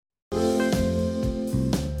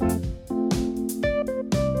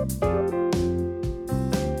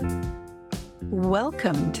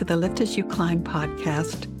Welcome to the Lift As You Climb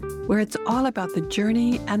podcast, where it's all about the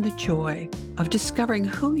journey and the joy of discovering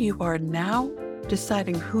who you are now,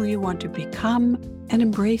 deciding who you want to become, and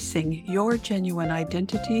embracing your genuine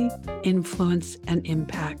identity, influence, and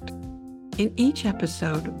impact. In each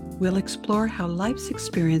episode, we'll explore how life's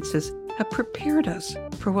experiences have prepared us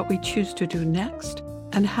for what we choose to do next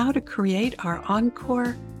and how to create our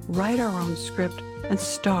encore, write our own script, and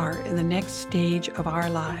star in the next stage of our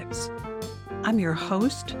lives. I'm your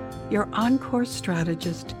host, your encore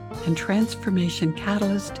strategist and transformation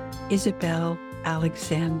catalyst, Isabel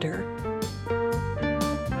Alexander.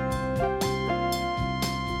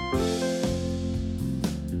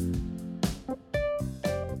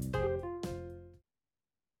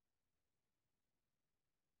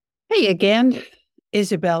 Hey again,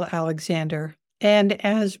 Isabel Alexander. And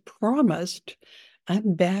as promised,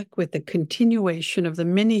 I'm back with the continuation of the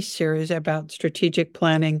mini-series about strategic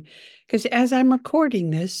planning, because as I'm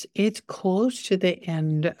recording this, it's close to the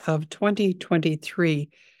end of 2023.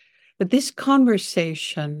 But this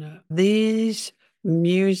conversation, these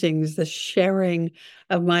musings, the sharing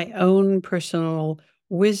of my own personal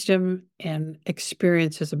wisdom and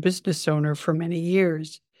experience as a business owner for many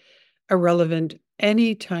years are relevant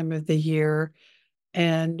any time of the year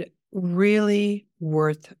and really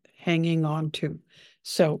worth hanging on to.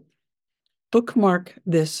 So bookmark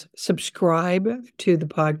this, subscribe to the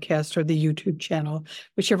podcast or the YouTube channel,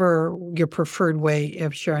 whichever your preferred way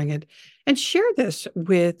of sharing it, and share this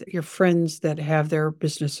with your friends that have their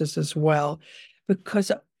businesses as well,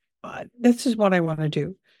 because this is what I want to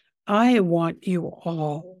do. I want you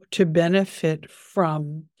all to benefit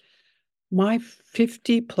from my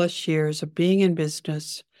 50 plus years of being in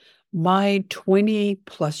business, my 20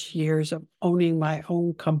 plus years of owning my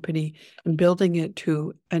own company and building it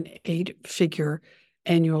to an 8-figure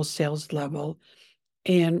annual sales level,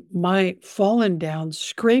 and my falling down,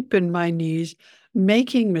 scraping my knees,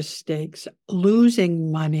 making mistakes, losing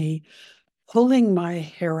money, pulling my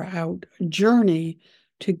hair out journey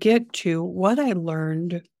to get to what I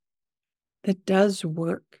learned that does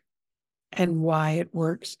work and why it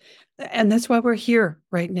works. And that's why we're here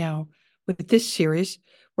right now with this series.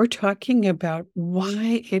 We're talking about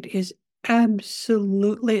why it is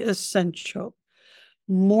absolutely essential,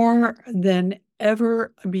 more than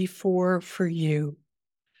ever before for you,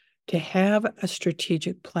 to have a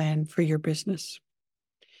strategic plan for your business.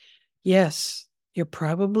 Yes, you're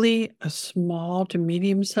probably a small to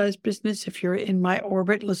medium-sized business if you're in my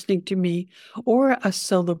orbit listening to me, or a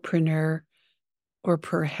solopreneur, or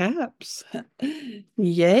perhaps,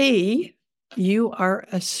 yay, you are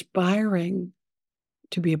aspiring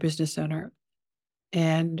to be a business owner.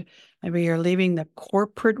 And maybe you're leaving the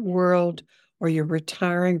corporate world, or you're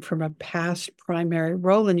retiring from a past primary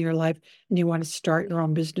role in your life and you want to start your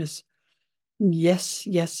own business. Yes,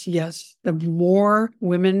 yes, yes. The more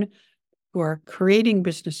women who are creating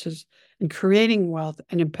businesses and creating wealth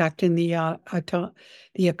and impacting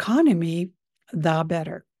the economy, the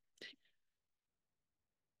better.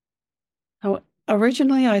 Now,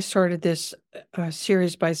 originally, I started this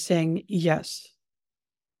series by saying, yes,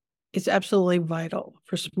 it's absolutely vital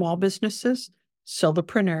for small businesses,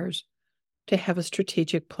 solopreneurs, to have a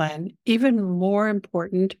strategic plan, even more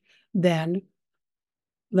important than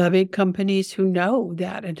the big companies who know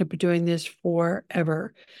that and have been doing this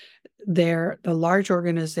forever. They're the large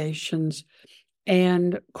organizations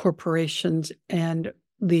and corporations and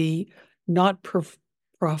the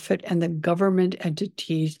not-for-profit and the government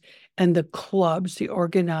entities and the clubs, the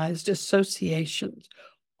organized associations.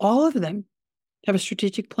 All of them have a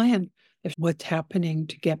strategic plan of what's happening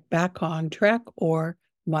to get back on track or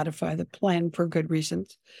modify the plan for good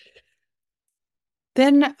reasons.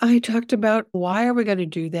 Then I talked about why are we going to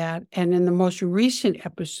do that? And in the most recent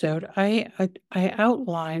episode, I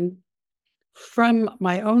outlined from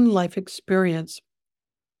my own life experience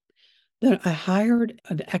that I hired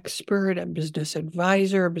an expert, a business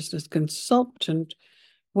advisor, a business consultant,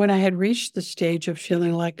 when I had reached the stage of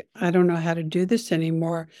feeling like I don't know how to do this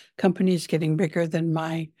anymore. Companies getting bigger than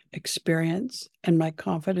my experience and my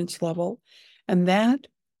confidence level. And that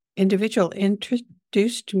individual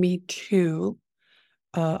introduced me to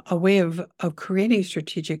a way of creating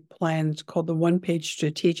strategic plans called the one-page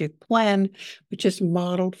strategic plan, which is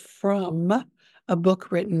modeled from a book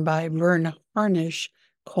written by Vern Harnish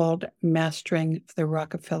called Mastering the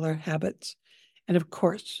Rockefeller Habits. And of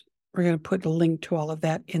course, we're going to put a link to all of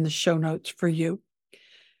that in the show notes for you.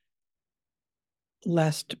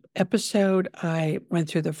 Last episode, I went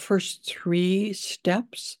through the first 3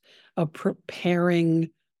 steps of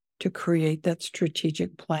preparing to create that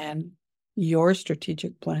strategic plan, your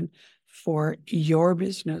strategic plan for your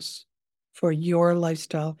business, for your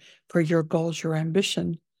lifestyle, for your goals, your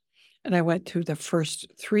ambition. And I went through the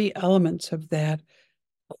first three elements of that: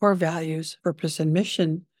 core values, purpose and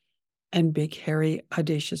mission, and big, hairy,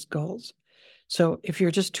 audacious goals. So if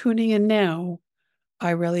you're just tuning in now,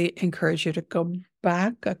 I really encourage you to go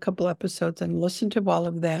back a couple episodes and listen to all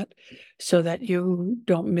of that so that you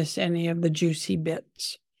don't miss any of the juicy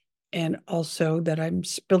bits. And also that I'm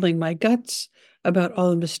spilling my guts about all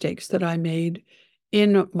the mistakes that I made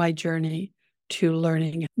in my journey to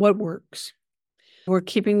learning what works. We're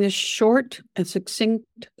keeping this short and succinct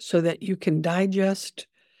so that you can digest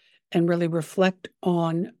and really reflect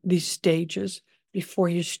on these stages before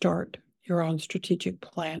you start your own strategic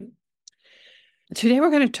plan. Today,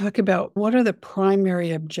 we're going to talk about what are the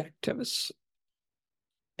primary objectives.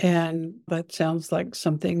 And that sounds like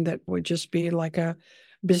something that would just be like a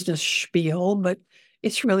business spiel, but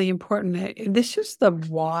it's really important. This is the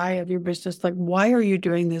why of your business. Like, why are you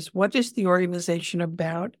doing this? What is the organization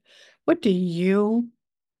about? What do you,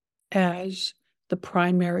 as the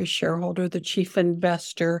primary shareholder, the chief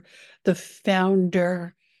investor, the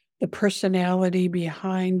founder, the personality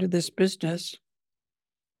behind this business,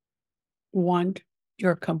 want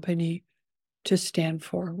your company to stand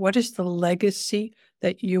for? What is the legacy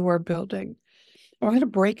that you are building? We're going to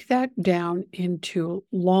break that down into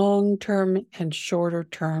long-term and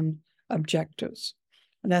shorter-term objectives.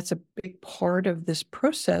 And that's a big part of this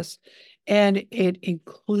process. And it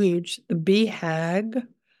includes the BHAG,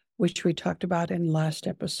 which we talked about in last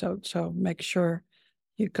episode. So make sure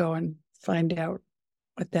you go and find out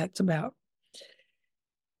what that's about.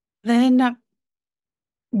 Then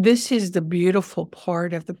this is the beautiful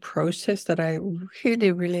part of the process that I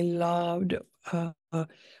really, really loved.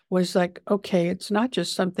 Was like, okay, it's not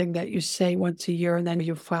just something that you say once a year and then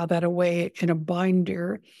you file that away in a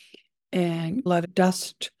binder and let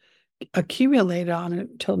dust accumulate on it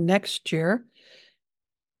until next year,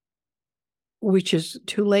 which is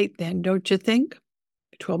too late then, don't you think?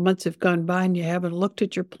 12 months have gone by and you haven't looked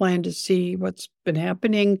at your plan to see what's been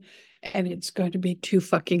happening, and it's going to be too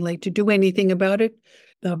fucking late to do anything about it.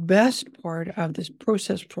 The best part of this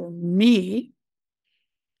process for me,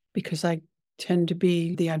 because I tend to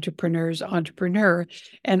be the entrepreneur's entrepreneur,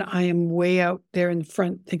 and I am way out there in the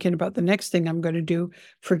front thinking about the next thing I'm going to do,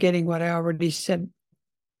 forgetting what I already said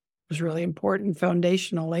was really important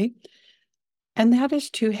foundationally. And that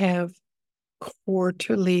is to have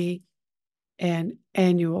quarterly and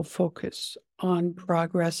annual focus on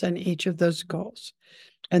progress on each of those goals.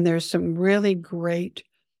 And there's some really great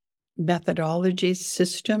methodologies,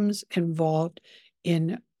 systems involved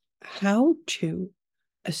in how to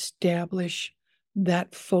establish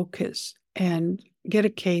that focus and get a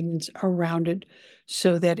cadence around it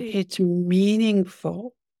so that it's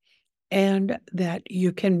meaningful and that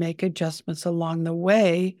you can make adjustments along the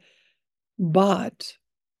way, but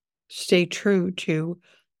stay true to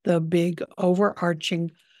the big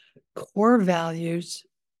overarching core values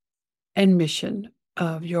and mission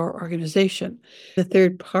of your organization. The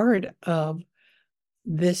third part of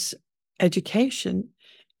this education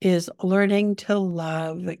is learning to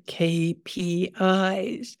love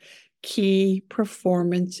KPIs, key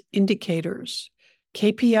performance indicators,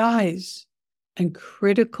 KPIs, and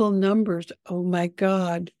critical numbers. Oh my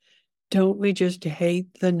God, don't we just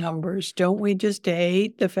hate the numbers? Don't we just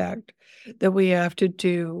hate the fact that we have to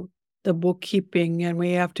do the bookkeeping and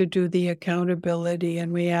we have to do the accountability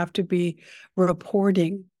and we have to be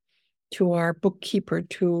reporting to our bookkeeper,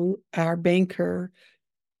 to our banker,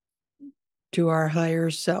 to our higher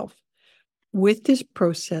self? With this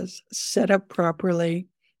process set up properly,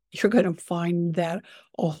 you're going to find that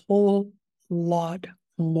a whole lot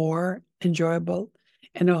more enjoyable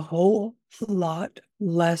and a whole lot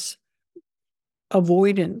less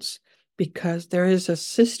avoidance, because there is a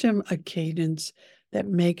system, a cadence that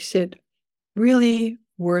makes it really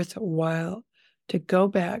worthwhile to go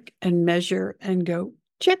back and measure and go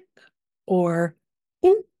check or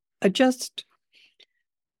adjust.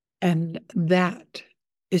 And that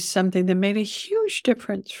is something that made a huge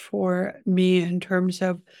difference for me in terms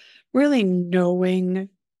of really knowing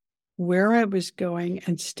where I was going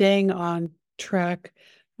and staying on track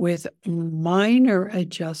with minor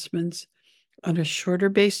adjustments on a shorter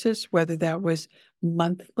basis, whether that was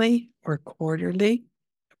monthly or quarterly,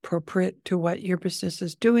 appropriate to what your business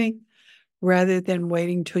is doing, rather than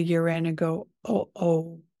waiting till year end and go,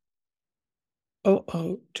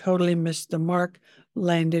 totally missed the mark,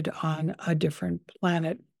 landed on a different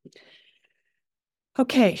planet.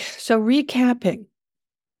 Okay, so recapping.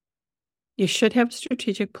 You should have a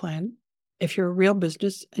strategic plan if you're a real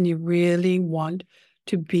business and you really want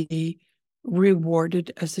to be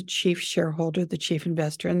rewarded as the chief shareholder, the chief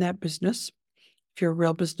investor in that business. if you're a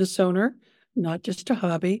real business owner, not just a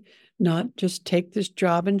hobby, not just take this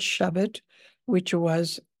job and shove it, which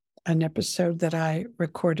was an episode that I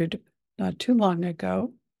recorded not too long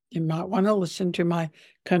ago. You might want to listen to my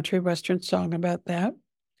country western song about that.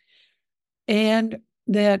 And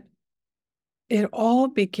that it all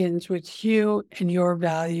begins with you and your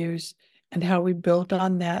values and how we build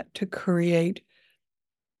on that to create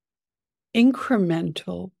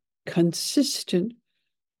incremental, consistent,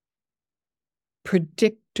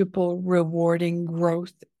 predictable, rewarding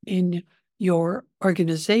growth in your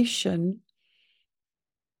organization,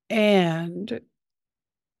 and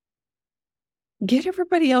get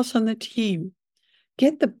everybody else on the team.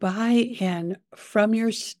 Get the buy-in from your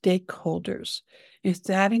stakeholders. If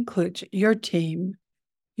that includes your team,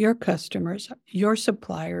 your customers, your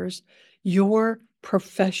suppliers, your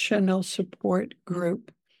professional support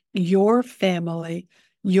group, your family,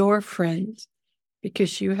 your friends,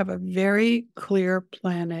 because you have a very clear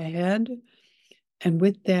plan ahead. And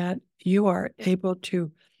with that, you are able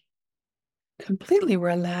to completely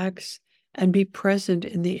relax and be present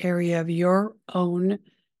in the area of your own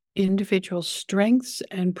individual strengths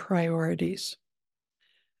and priorities.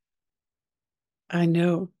 I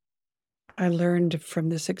know I learned from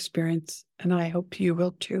this experience, and I hope you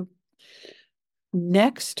will too.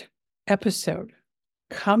 Next episode,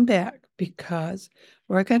 come back, because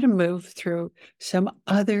we're going to move through some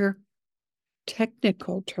other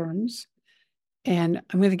technical terms, and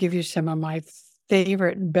I'm going to give you some of my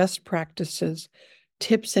favorite best practices,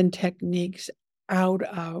 tips and techniques out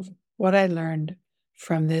of what I learned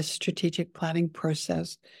from this strategic planning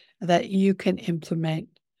process that you can implement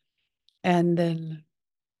and then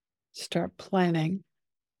start planning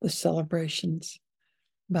the celebrations.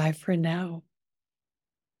 Bye for now.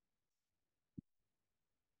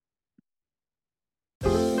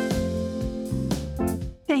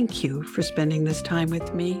 Thank you for spending this time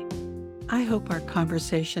with me. I hope our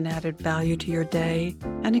conversation added value to your day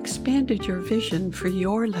and expanded your vision for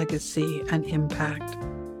your legacy and impact.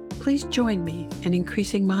 Please join me in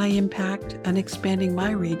increasing my impact and expanding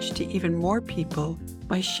my reach to even more people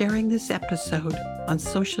by sharing this episode on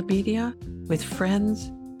social media with friends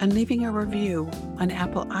and leaving a review on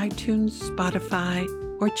Apple iTunes, Spotify,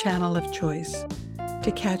 or channel of choice.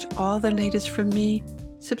 To catch all the latest from me,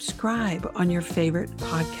 subscribe on your favorite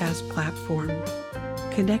podcast platform.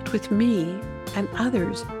 Connect with me and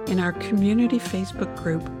others in our community Facebook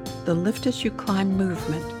group, the Lift As You Climb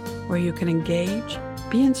Movement, where you can engage,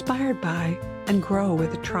 be inspired by, and grow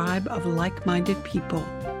with a tribe of like-minded people.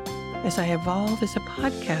 As I evolve as a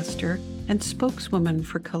podcaster and spokeswoman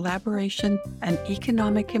for collaboration and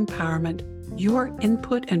economic empowerment, your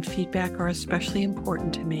input and feedback are especially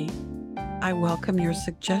important to me. I welcome your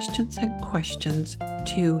suggestions and questions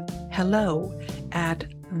to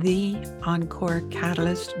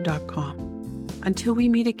hello@theencorecatalyst.com. Until we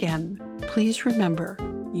meet again, please remember,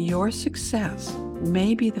 your success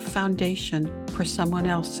may be the foundation for someone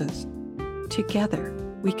else's. Together,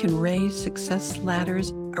 we can raise success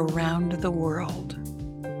ladders around the world.